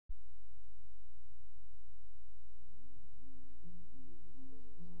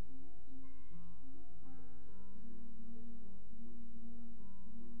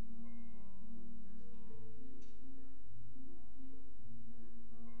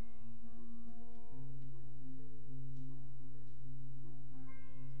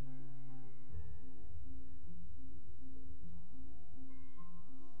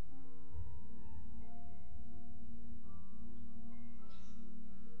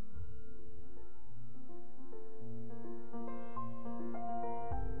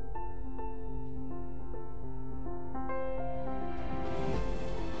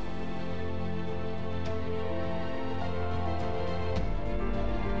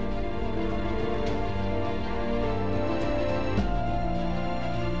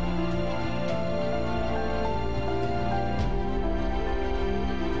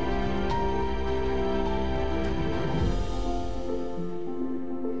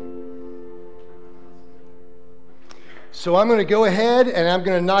So I'm going to go ahead and I'm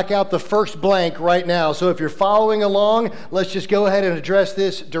going to knock out the first blank right now. So if you're following along, let's just go ahead and address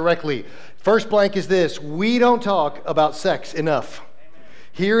this directly. First blank is this: we don't talk about sex enough.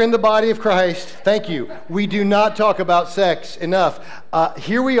 Here in the body of Christ, thank you, we do not talk about sex enough.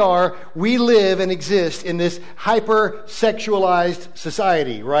 Here we are, we live and exist in this hyper-sexualized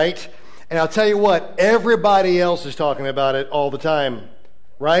society, right? And I'll tell you what, everybody else is talking about it all the time.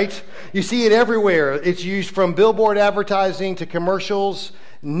 Right? You see it everywhere. It's used from billboard advertising to commercials.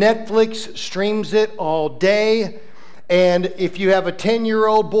 Netflix streams it all day. And if you have a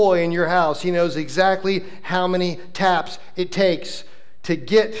 10-year-old boy in your house, he knows exactly how many taps it takes to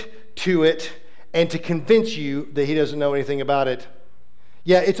get to it and to convince you that he doesn't know anything about it.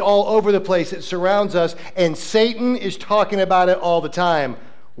 Yeah, it's all over the place. It surrounds us, and Satan is talking about it all the time.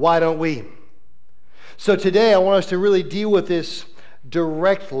 Why don't we? So today I want us to really deal with this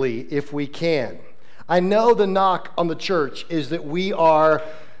directly if we can. I know the knock on the church is that we are,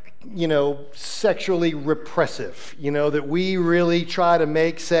 sexually repressive, that we really try to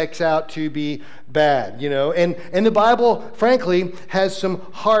make sex out to be bad, and the Bible, frankly, has some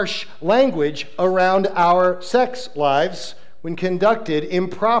harsh language around our sex lives when conducted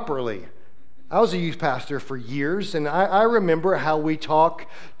improperly. I was a youth pastor for years, and I remember how we talk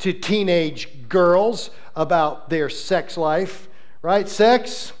to teenage girls about their sex life. Right?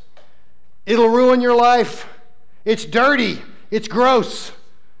 Sex, it'll ruin your life. It's dirty. It's gross.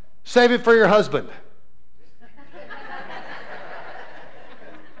 Save it for your husband.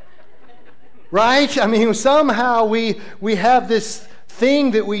 Right? I mean, somehow we have this thing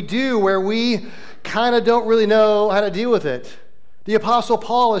that we do where we kind of don't really know how to deal with it. The Apostle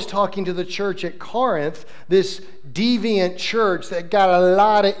Paul is talking to the church at Corinth, this deviant church that got a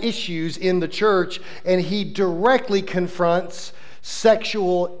lot of issues in the church, and he directly confronts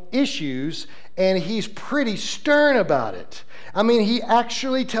sexual issues, and he's pretty stern about it. I mean, he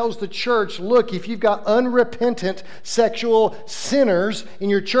actually tells the church, look, if you've got unrepentant sexual sinners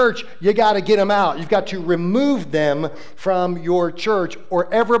in your church, you got to get them out. You've got to remove them from your church,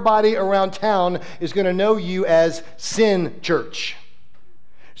 or everybody around town is going to know you as Sin Church.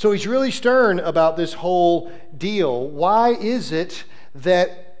 So he's really stern about this whole deal. Why is it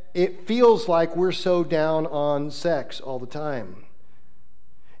that it feels like we're so down on sex all the time?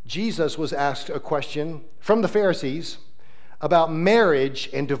 Jesus was asked a question from the Pharisees about marriage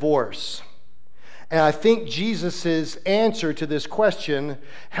and divorce. And I think Jesus' answer to this question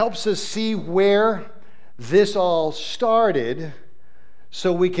helps us see where this all started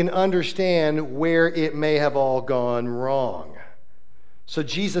so we can understand where it may have all gone wrong. So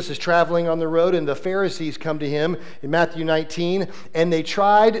Jesus is traveling on the road, and the Pharisees come to him in Matthew 19, and they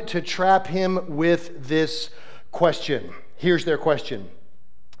tried to trap him with this question. Here's their question: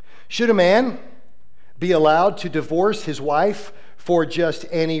 should a man be allowed to divorce his wife for just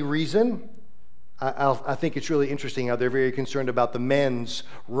any reason? I think it's really interesting how they're very concerned about the men's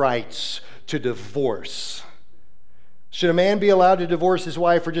rights to divorce. Should a man be allowed to divorce his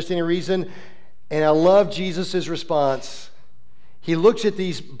wife for just any reason? And I love Jesus' response. He looks at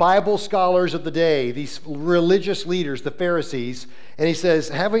these Bible scholars of the day, these religious leaders, the Pharisees, and he says,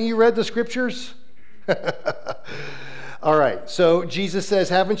 haven't you read the scriptures? All right, so Jesus says,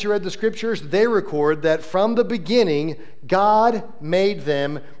 haven't you read the scriptures? They record that from the beginning, God made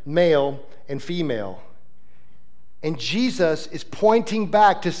them male and female. And Jesus is pointing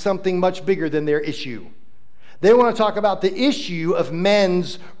back to something much bigger than their issue. They want to talk about the issue of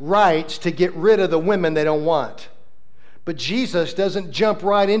men's rights to get rid of the women they don't want. But Jesus doesn't jump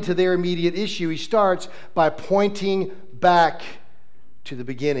right into their immediate issue. He starts by pointing back to the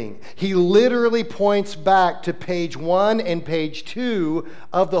beginning. He literally points back to page 1 and page 2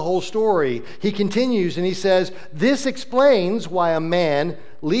 of the whole story. He continues and he says, this explains why a man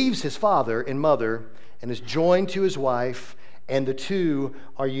leaves his father and mother and is joined to his wife, and the two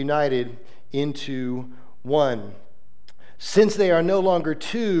are united into one. Since they are no longer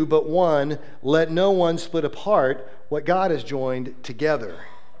two but one, let no one split apart what God has joined together.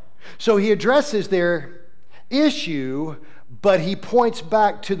 So he addresses their issue, but he points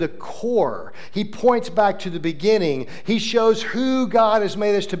back to the core. He points back to the beginning. He shows who God has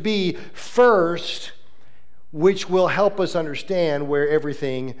made us to be first, which will help us understand where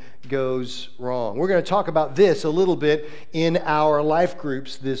everything goes wrong. We're going to talk about this a little bit in our life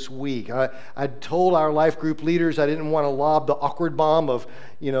groups this week. I told our life group leaders I didn't want to lob the awkward bomb of,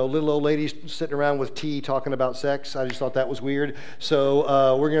 little old ladies sitting around with tea talking about sex. I just thought that was weird.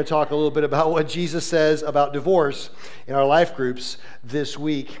 So we're going to talk a little bit about what Jesus says about divorce in our life groups this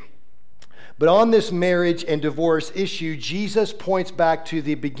week. But on this marriage and divorce issue, Jesus points back to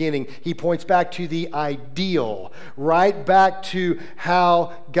the beginning. He points back to the ideal, right back to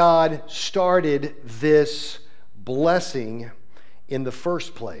how God started this blessing in the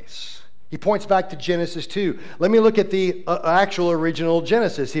first place. He points back to Genesis 2. Let me look at the actual original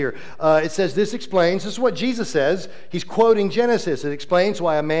Genesis here. It says, this is what Jesus says. He's quoting Genesis. It explains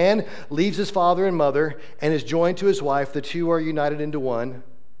why a man leaves his father and mother and is joined to his wife. The two are united into one.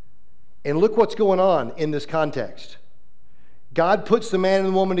 And look what's going on in this context. God puts the man and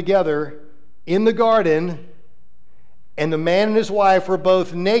the woman together in the garden, and the man and his wife were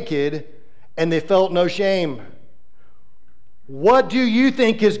both naked, and they felt no shame. What do you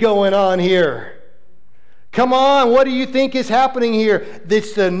think is going on here? Come on, what do you think is happening here?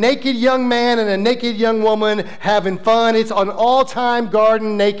 It's a naked young man and a naked young woman having fun. It's an all-time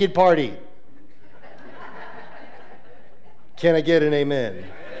garden naked party. Can I get an amen?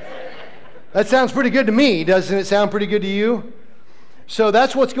 That sounds pretty good to me. Doesn't it sound pretty good to you? So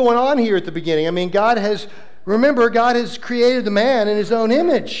that's what's going on here at the beginning. I mean, God has created the man in his own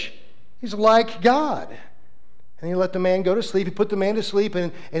image. He's like God. And he let the man go to sleep. He put the man to sleep,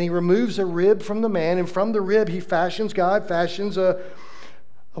 and he removes a rib from the man. And from the rib, God fashions a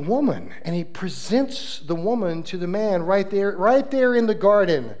woman. And he presents the woman to the man right there in the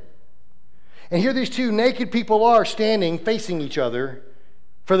garden. And here these two naked people are standing facing each other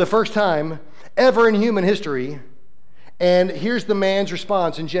for the first time ever in human history. And here's the man's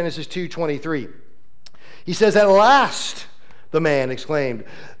response in Genesis 2:23. He says, "At last," the man exclaimed,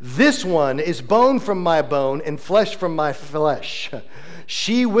 "this one is bone from my bone and flesh from my flesh.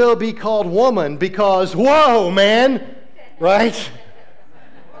 She will be called woman because," whoa, man, right?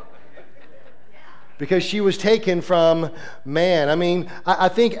 Because she was taken from man. I mean, I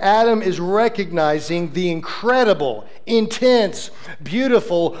think Adam is recognizing the incredible, intense,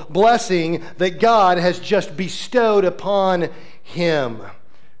 beautiful blessing that God has just bestowed upon him.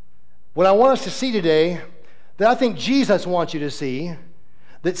 What I want us to see today, that I think Jesus wants you to see,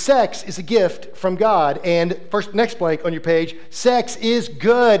 that sex is a gift from God. And next blank on your page, sex is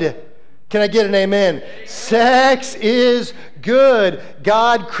good. Can I get an amen? Amen? Sex is good.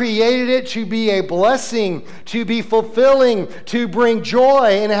 God created it to be a blessing, to be fulfilling, to bring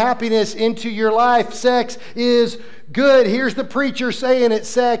joy and happiness into your life. Sex is good. Here's the preacher saying it.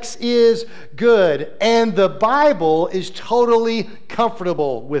 Sex is good. And the Bible is totally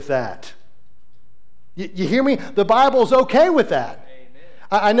comfortable with that. You hear me? The Bible's okay with that. Amen.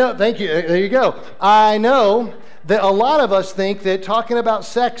 I know. Thank you. There you go. I know that a lot of us think that talking about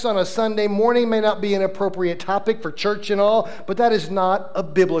sex on a Sunday morning may not be an appropriate topic for church and all, but that is not a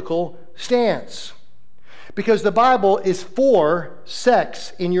biblical stance. Because the Bible is for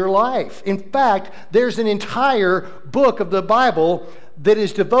sex in your life. In fact, there's an entire book of the Bible that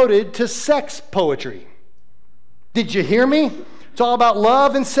is devoted to sex poetry. Did you hear me? It's all about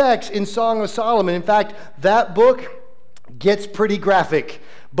love and sex in Song of Solomon. In fact, that book gets pretty graphic,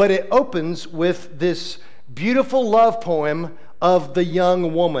 but it opens with this beautiful love poem of the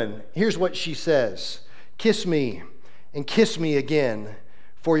young woman. Here's what she says. "Kiss me and kiss me again,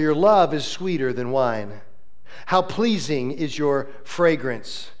 for your love is sweeter than wine. How pleasing is your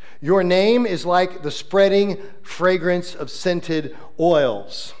fragrance. Your name is like the spreading fragrance of scented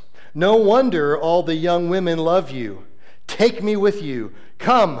oils. No wonder all the young women love you. Take me with you.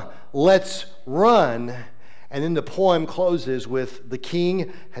 Come, let's run." And then the poem closes with, "The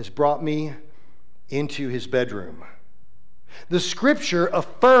king has brought me into his bedroom." The scripture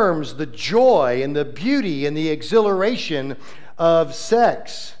affirms the joy and the beauty and the exhilaration of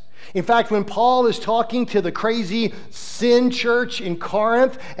sex. In fact, when Paul is talking to the crazy sin church in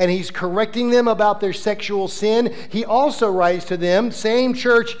Corinth and he's correcting them about their sexual sin, he also writes to them, same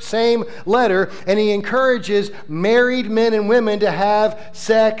church, same letter, and he encourages married men and women to have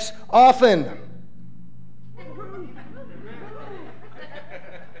sex often.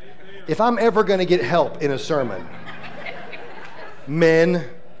 If I'm ever going to get help in a sermon, men,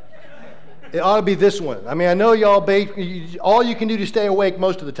 it ought to be this one. I mean, I know y'all, all you can do to stay awake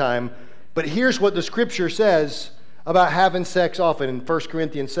most of the time, but here's what the scripture says about having sex often in 1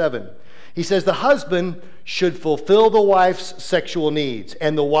 Corinthians 7. He says, "The husband should fulfill the wife's sexual needs,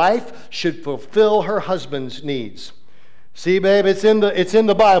 and the wife should fulfill her husband's needs." See, babe, it's in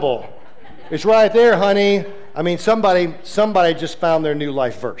the Bible. It's right there, honey. I mean, somebody just found their new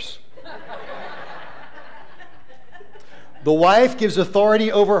life verse. The wife gives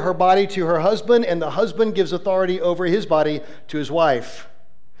authority over her body to her husband, and the husband gives authority over his body to his wife.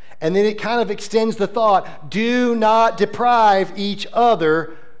 And then it kind of extends the thought, do not deprive each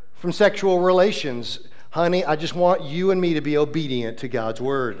other from sexual relations. Honey, I just want you and me to be obedient to God's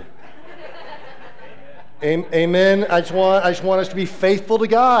word. Amen. I just want us to be faithful to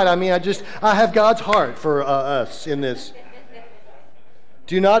God. I mean, I have God's heart for us in this.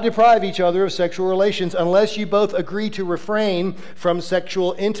 Do not deprive each other of sexual relations unless you both agree to refrain from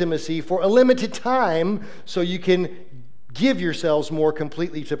sexual intimacy for a limited time so you can give yourselves more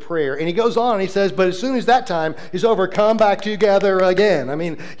completely to prayer. And he goes on and he says, but as soon as that time is over, come back together again. I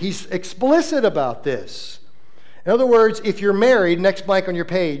mean, he's explicit about this. In other words, if you're married, next blank on your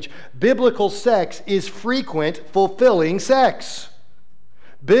page, biblical sex is frequent, fulfilling sex.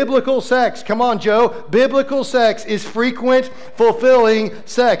 Biblical sex. Come on, Joe. Biblical sex is frequent, fulfilling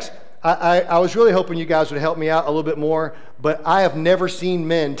sex. I was really hoping you guys would help me out a little bit more, but I have never seen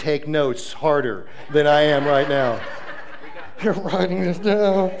men take notes harder than I am right now. You're writing this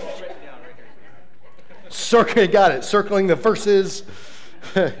down. Got it. Circling the verses.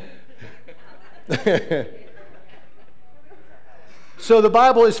 So the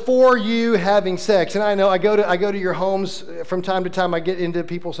Bible is for you having sex. And I know I go to your homes from time to time. I get into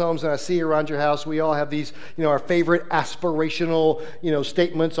people's homes and I see around your house, we all have these, our favorite aspirational,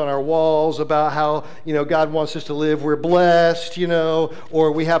 statements on our walls about how, God wants us to live. We're blessed,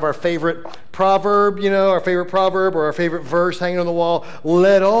 or we have our favorite proverb, or our favorite verse hanging on the wall.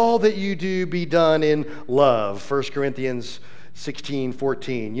 Let all that you do be done in love. 1 Corinthians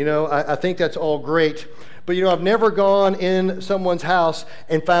 16:14. I think that's all great. But I've never gone in someone's house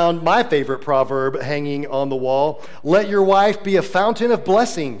and found my favorite proverb hanging on the wall. Let your wife be a fountain of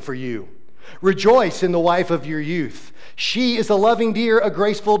blessing for you. Rejoice in the wife of your youth. She is a loving deer, a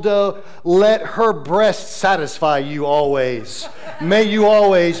graceful doe. Let her breast satisfy you always. May you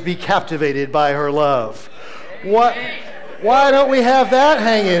always be captivated by her love. Why don't we have that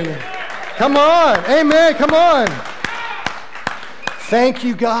hanging? Come on. Amen. Come on. Thank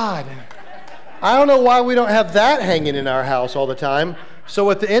you, God. I don't know why we don't have that hanging in our house all the time.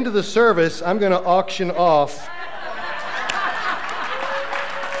 So at the end of the service, I'm going to auction off.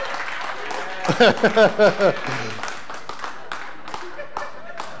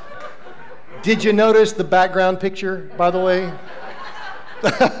 Did you notice the background picture, by the way?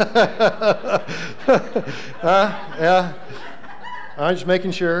 Yeah. I'm just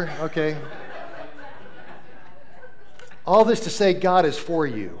making sure. Okay. All this to say, God is for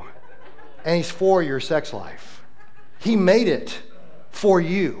you. And he's for your sex life. He made it for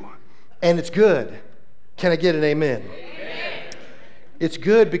you. And it's good. Can I get an amen? Amen. It's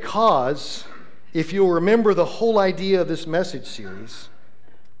good because if you'll remember the whole idea of this message series,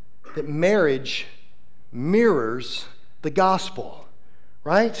 that marriage mirrors the gospel,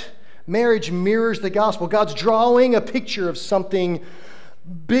 right? Marriage mirrors the gospel. God's drawing a picture of something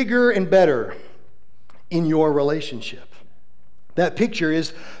bigger and better in your relationship. That picture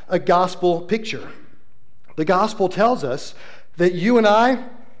is a gospel picture. The gospel tells us that you and I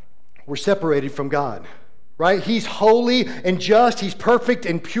were separated from God, right? He's holy and just. He's perfect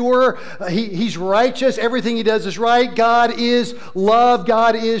and pure. He's righteous. Everything he does is right. God is love.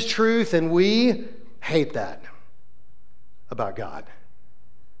 God is truth. And we hate that about God.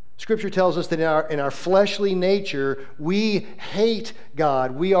 Scripture tells us that in our fleshly nature, we hate God.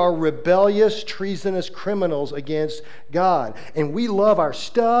 We are rebellious, treasonous criminals against God. And we love our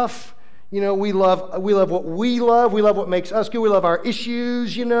stuff. We love what we love. We love what makes us good. We love our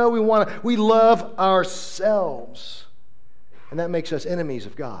issues. We love ourselves. And that makes us enemies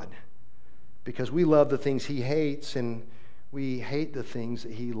of God because we love the things he hates and we hate the things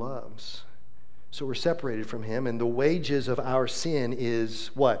that he loves. So we're separated from him, and the wages of our sin is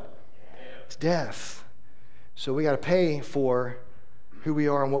what? It's death. So we got to pay for who we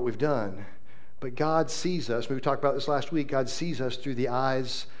are and what we've done. But God sees us. We talked about this last week. God sees us through the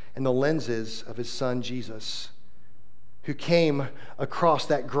eyes and the lenses of his son, Jesus, who came across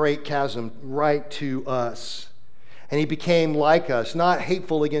that great chasm right to us. And he became like us, not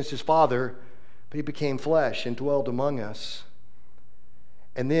hateful against his Father, but he became flesh and dwelled among us.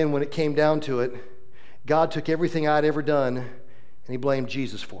 And then when it came down to it, God took everything I'd ever done and he blamed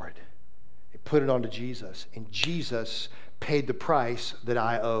Jesus for it. He put it onto Jesus. And Jesus paid the price that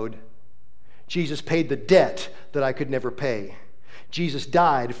I owed. Jesus paid the debt that I could never pay. Jesus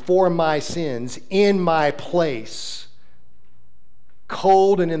died for my sins in my place,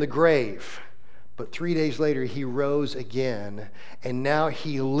 cold and in the grave. But 3 days later, he rose again, and now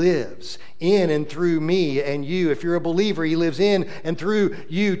he lives in and through me and you. If you're a believer, he lives in and through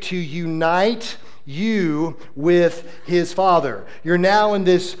you to unite you with his Father. You're now in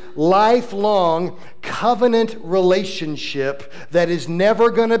this lifelong covenant relationship that is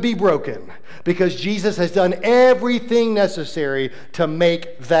never going to be broken because Jesus has done everything necessary to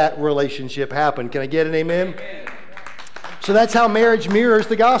make that relationship happen. Can I get an amen? Amen. So that's how marriage mirrors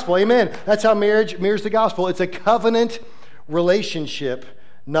the gospel. Amen. That's how marriage mirrors the gospel. It's a covenant relationship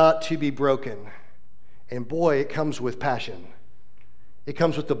not to be broken. And boy, it comes with passion. It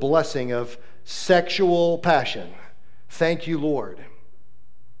comes with the blessing of sexual passion. Thank you, Lord.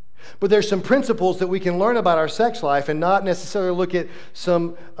 But there's some principles that we can learn about our sex life and not necessarily look at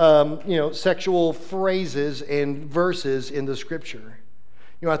some sexual phrases and verses in the Scripture.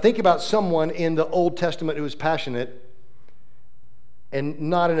 I think about someone in the Old Testament who was passionate and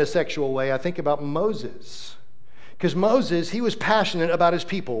not in a sexual way. I think about Moses. Because Moses, he was passionate about his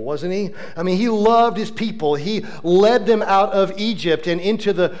people, wasn't he? I mean, he loved his people. He led them out of Egypt and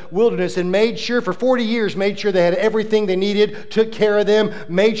into the wilderness and made sure, for 40 years, made sure they had everything they needed, took care of them,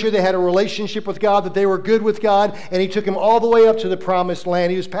 made sure they had a relationship with God, that they were good with God, and he took them all the way up to the promised land.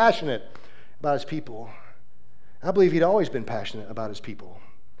 He was passionate about his people. I believe he'd always been passionate about his people,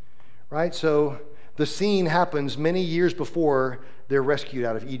 right? So the scene happens many years before they're rescued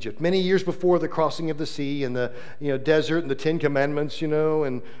out of Egypt. Many years before the crossing of the sea and the desert and the Ten Commandments,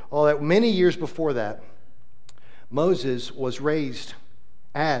 and all that. Many years before that, Moses was raised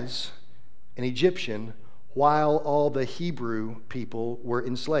as an Egyptian while all the Hebrew people were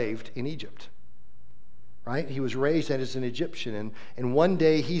enslaved in Egypt. Right? He was raised as an Egyptian. And one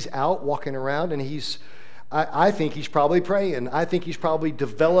day he's out walking around and I think he's probably praying. I think he's probably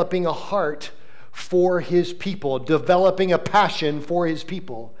developing a heart for his people, developing a passion for his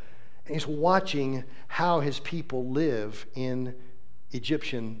people. And he's watching how his people live in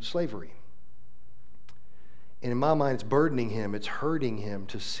Egyptian slavery. And in my mind, it's burdening him, it's hurting him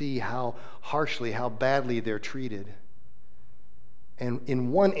to see how harshly, how badly they're treated. And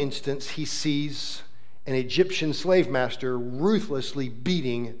in one instance, he sees an Egyptian slave master ruthlessly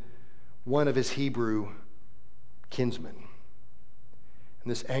beating one of his Hebrew kinsmen.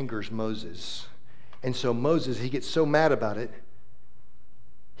 And this angers Moses. And so Moses, he gets so mad about it,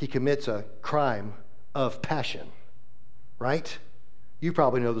 he commits a crime of passion, right? You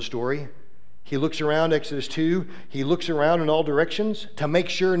probably know the story. He looks around, Exodus 2, he looks around in all directions to make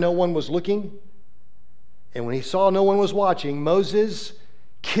sure no one was looking. And when he saw no one was watching, Moses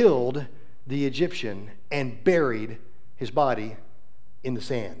killed the Egyptian and buried his body in the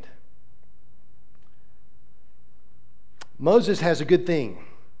sand. Moses has a good thing.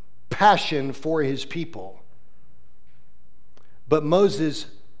 Passion for his people. But Moses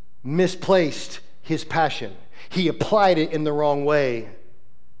misplaced his passion. He applied it in the wrong way.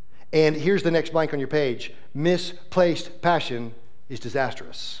 And here's the next blank on your page. Misplaced passion is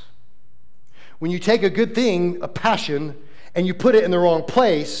disastrous. When you take a good thing, a passion, and you put it in the wrong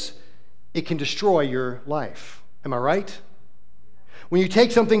place, it can destroy your life. Am I right? When you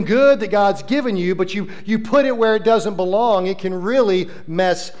take something good that God's given you, but you put it where it doesn't belong, it can really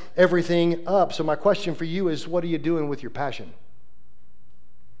mess everything up. So my question for you is, what are you doing with your passion?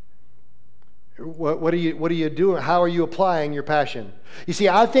 What are you doing? How are you applying your passion? You see,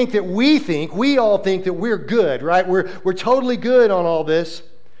 I think that we all think that we're good, right? We're totally good on all this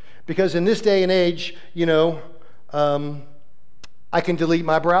because in this day and age, I can delete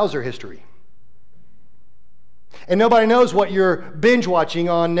my browser history. And nobody knows what you're binge watching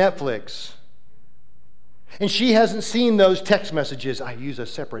on Netflix. And she hasn't seen those text messages. I use a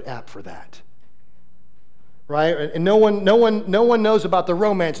separate app for that. Right? And no one knows about the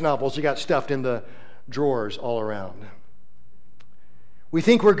romance novels you got stuffed in the drawers all around. We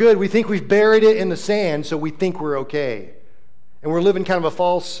think we're good. We think we've buried it in the sand, so we think we're okay. And we're living kind of a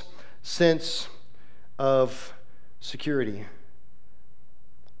false sense of security.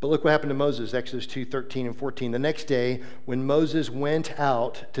 But look what happened to Moses, Exodus 2:13 and 14. The next day, when Moses went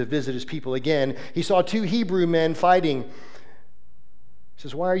out to visit his people again, he saw two Hebrew men fighting. He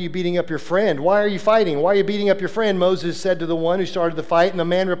says, "Why are you beating up your friend? Why are you fighting? Why are you beating up your friend?" Moses said to the one who started the fight, and the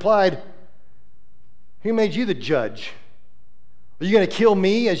man replied, "Who made you the judge? Are you going to kill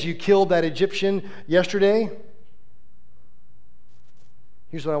me as you killed that Egyptian yesterday?"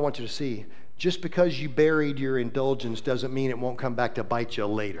 Here's what I want you to see. Just because you buried your indulgence doesn't mean it won't come back to bite you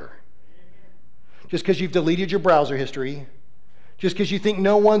later. Just because you've deleted your browser history, just because you think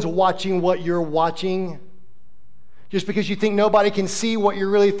no one's watching what you're watching, just because you think nobody can see what you're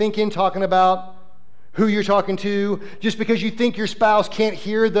really thinking, talking about, who you're talking to, just because you think your spouse can't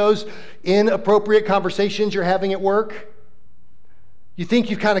hear those inappropriate conversations you're having at work, you think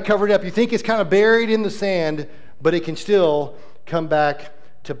you've kind of covered it up, you think it's kind of buried in the sand, but it can still come back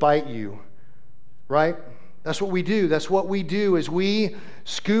to bite you. Right? That's what we do. That's what we do is we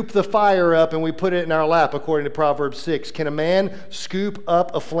scoop the fire up and we put it in our lap, according to Proverbs 6. Can a man scoop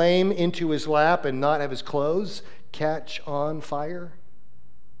up a flame into his lap and not have his clothes catch on fire?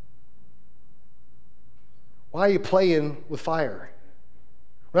 Why are you playing with fire?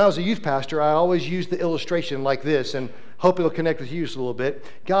 When I was a youth pastor, I always used the illustration like this, and hope it'll connect with you just a little bit.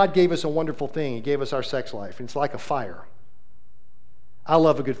 God gave us a wonderful thing. He gave us our sex life, and it's like a fire. I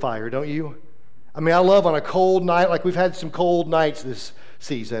love a good fire, don't you? I mean, I love on a cold night, like we've had some cold nights this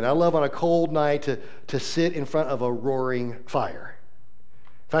season. I love on a cold night to sit in front of a roaring fire.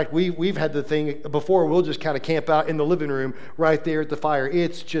 In fact, we've had the thing before, we'll just kind of camp out in the living room right there at the fire.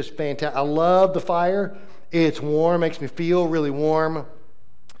 It's just fantastic. I love the fire. It's warm, makes me feel really warm.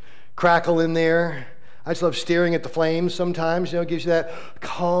 Crackle in there. I just love staring at the flames sometimes. It gives you that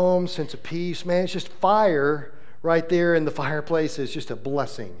calm sense of peace. Man, it's just fire right there in the fireplace is just a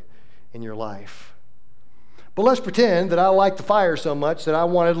blessing in your life. But let's pretend that I like the fire so much that I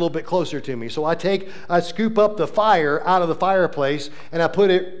want it a little bit closer to me. So I scoop up the fire out of the fireplace and I put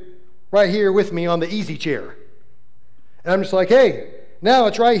it right here with me on the easy chair. And I'm just like, hey, now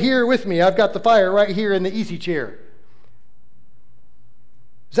it's right here with me. I've got the fire right here in the easy chair.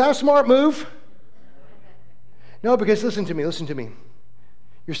 Is that a smart move? No, because listen to me.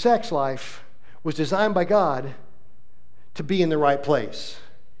 Your sex life was designed by God to be in the right place.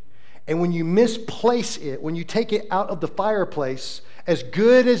 And when you misplace it, when you take it out of the fireplace, as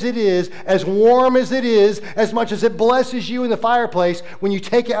good as it is, as warm as it is, as much as it blesses you in the fireplace, when you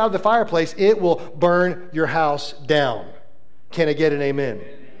take it out of the fireplace, it will burn your house down. Can I get an amen?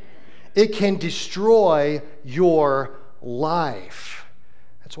 It can destroy your life.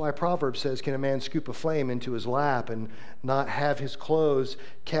 That's why Proverbs says, can a man scoop a flame into his lap and not have his clothes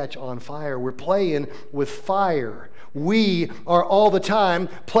catch on fire? We're playing with fire. We are all the time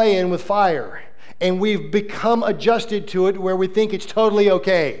playing with fire. And we've become adjusted to it where we think it's totally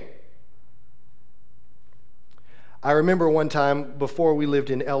okay. I remember one time before we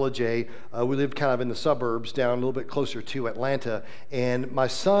lived in Ellijay, we lived kind of in the suburbs down a little bit closer to Atlanta, and my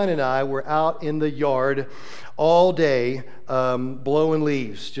son and I were out in the yard all day blowing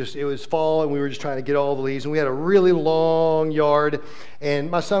leaves. It was fall and we were just trying to get all the leaves, and we had a really long yard, and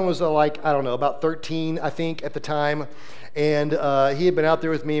my son was about 13 I think at the time, and he had been out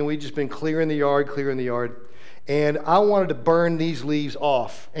there with me and we'd just been clearing the yard, and I wanted to burn these leaves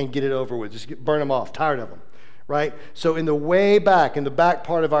off and get it over with, burn them off, tired of them. Right? So in the back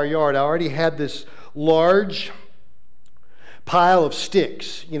part of our yard, I already had this large pile of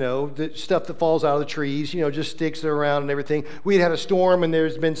sticks, the stuff that falls out of the trees, just sticks that are around and everything. We'd had a storm and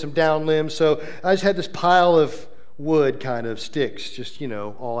there's been some down limbs, so I just had this pile of wood kind of sticks, just,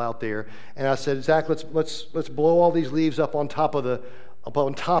 all out there. And I said, Zach, let's blow all these leaves up on top of the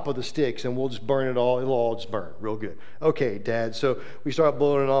sticks, and we'll just burn it all. It'll all just burn real good. Okay, Dad. So we start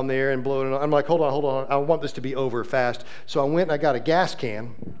blowing it on there and blowing it on. I'm like, hold on. I want this to be over fast. So I went and I got a gas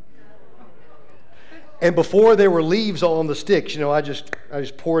can. And before there were leaves all on the sticks, I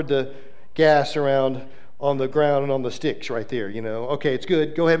just poured the gas around on the ground and on the sticks right there, Okay, it's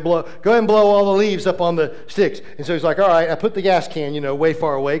good. Go ahead and blow all the leaves up on the sticks. And so he's like, all right. I put the gas can, way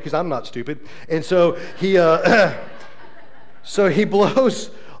far away because I'm not stupid. And so he So he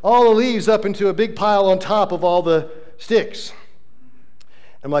blows all the leaves up into a big pile on top of all the sticks.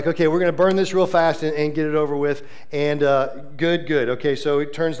 I'm like, okay, we're going to burn this real fast and get it over with. And good. Okay, so he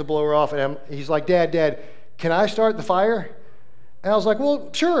turns the blower off, and he's like, Dad, can I start the fire? And I was like, well,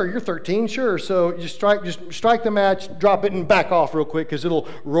 sure, you're 13, sure. So just strike the match, drop it, and back off real quick because it'll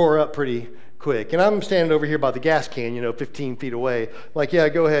roar up pretty quick. And I'm standing over here by the gas can, 15 feet away. Like, yeah,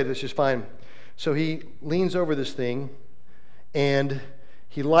 go ahead, that's just fine. So he leans over this thing, and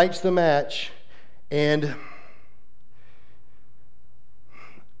he lights the match, and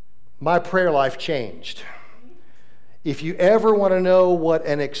my prayer life changed. If you ever want to know what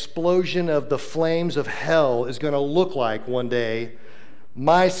an explosion of the flames of hell is going to look like one day,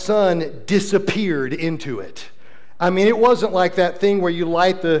 my son disappeared into it. I mean, it wasn't like that thing where you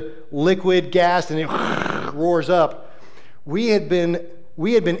light the liquid gas and it roars up. We had been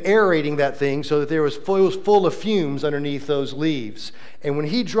aerating that thing so that it was full of fumes underneath those leaves. And when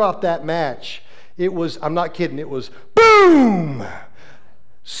he dropped that match, it was, I'm not kidding, it was boom!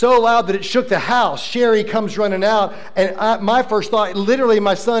 So loud that it shook the house. Sherry comes running out, and my first thought, literally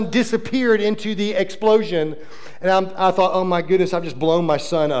my son disappeared into the explosion. And I thought, oh my goodness, I've just blown my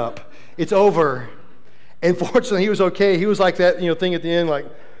son up. It's over. And fortunately, he was okay. He was like that, thing at the end, like,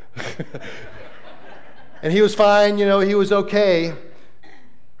 and he was fine, he was okay.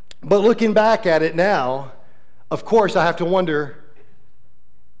 But looking back at it now, of course, I have to wonder,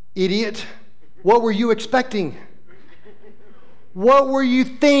 idiot, what were you expecting? What were you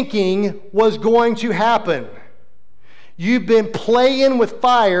thinking was going to happen? You've been playing with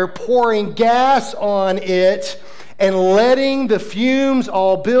fire, pouring gas on it, and letting the fumes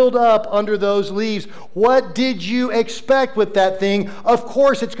all build up under those leaves. What did you expect with that thing? Of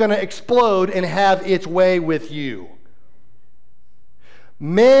course it's going to explode and have its way with you.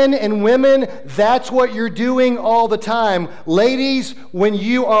 Men and women, that's what you're doing all the time. Ladies, when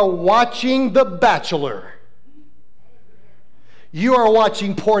you are watching The Bachelor, you are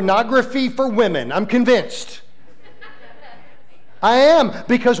watching pornography for women. I'm convinced. I am,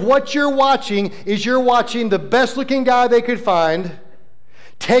 because what you're watching is you're watching the best looking guy they could find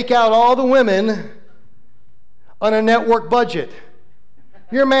take out all the women on a network budget.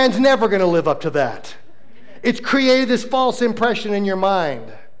 Your man's never going to live up to that. It's created this false impression in your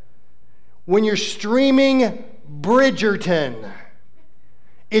mind. When you're streaming Bridgerton,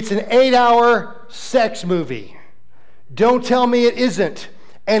 it's an 8-hour sex movie. Don't tell me it isn't.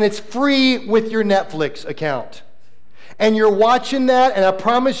 And it's free with your Netflix account. And you're watching that, and I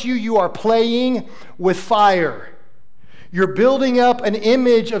promise you, you are playing with fire. You're building up an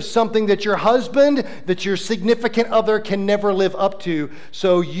image of something that your husband, that your significant other can never live up to,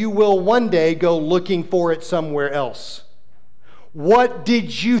 so you will one day go looking for it somewhere else. What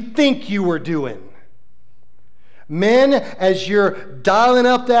did you think you were doing? Men, as you're dialing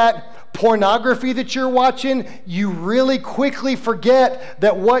up that pornography that you're watching, you really quickly forget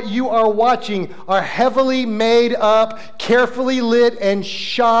that what you are watching are heavily made up, carefully lit and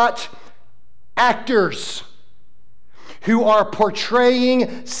shot actors who are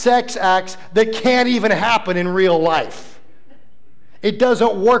portraying sex acts that can't even happen in real life. It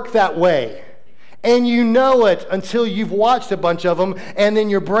doesn't work that way. And you know it until you've watched a bunch of them, and then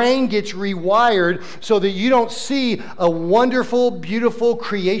your brain gets rewired so that you don't see a wonderful, beautiful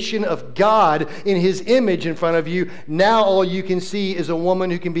creation of God in His image in front of you. Now all you can see is a woman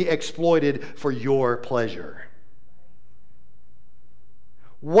who can be exploited for your pleasure.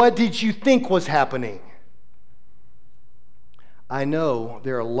 What did you think was happening? I know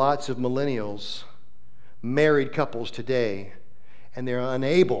there are lots of millennials, married couples today, and they're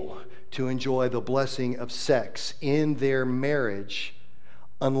unable to enjoy the blessing of sex in their marriage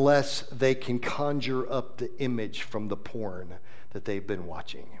unless they can conjure up the image from the porn that they've been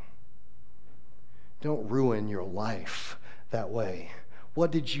watching. Don't ruin your life that way.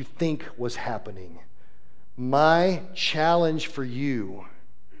 What did you think was happening? My challenge for you,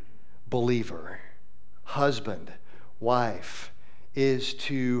 believer, husband, wife, is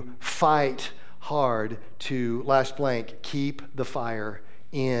to fight hard to, last blank, keep the fire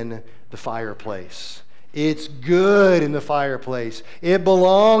in the fireplace. It's good in the fireplace. It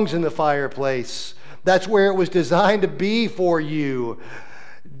belongs in the fireplace. That's where it was designed to be for you.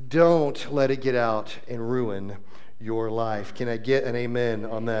 Don't let it get out and ruin your life. Can I get an amen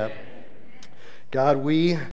on that? God, we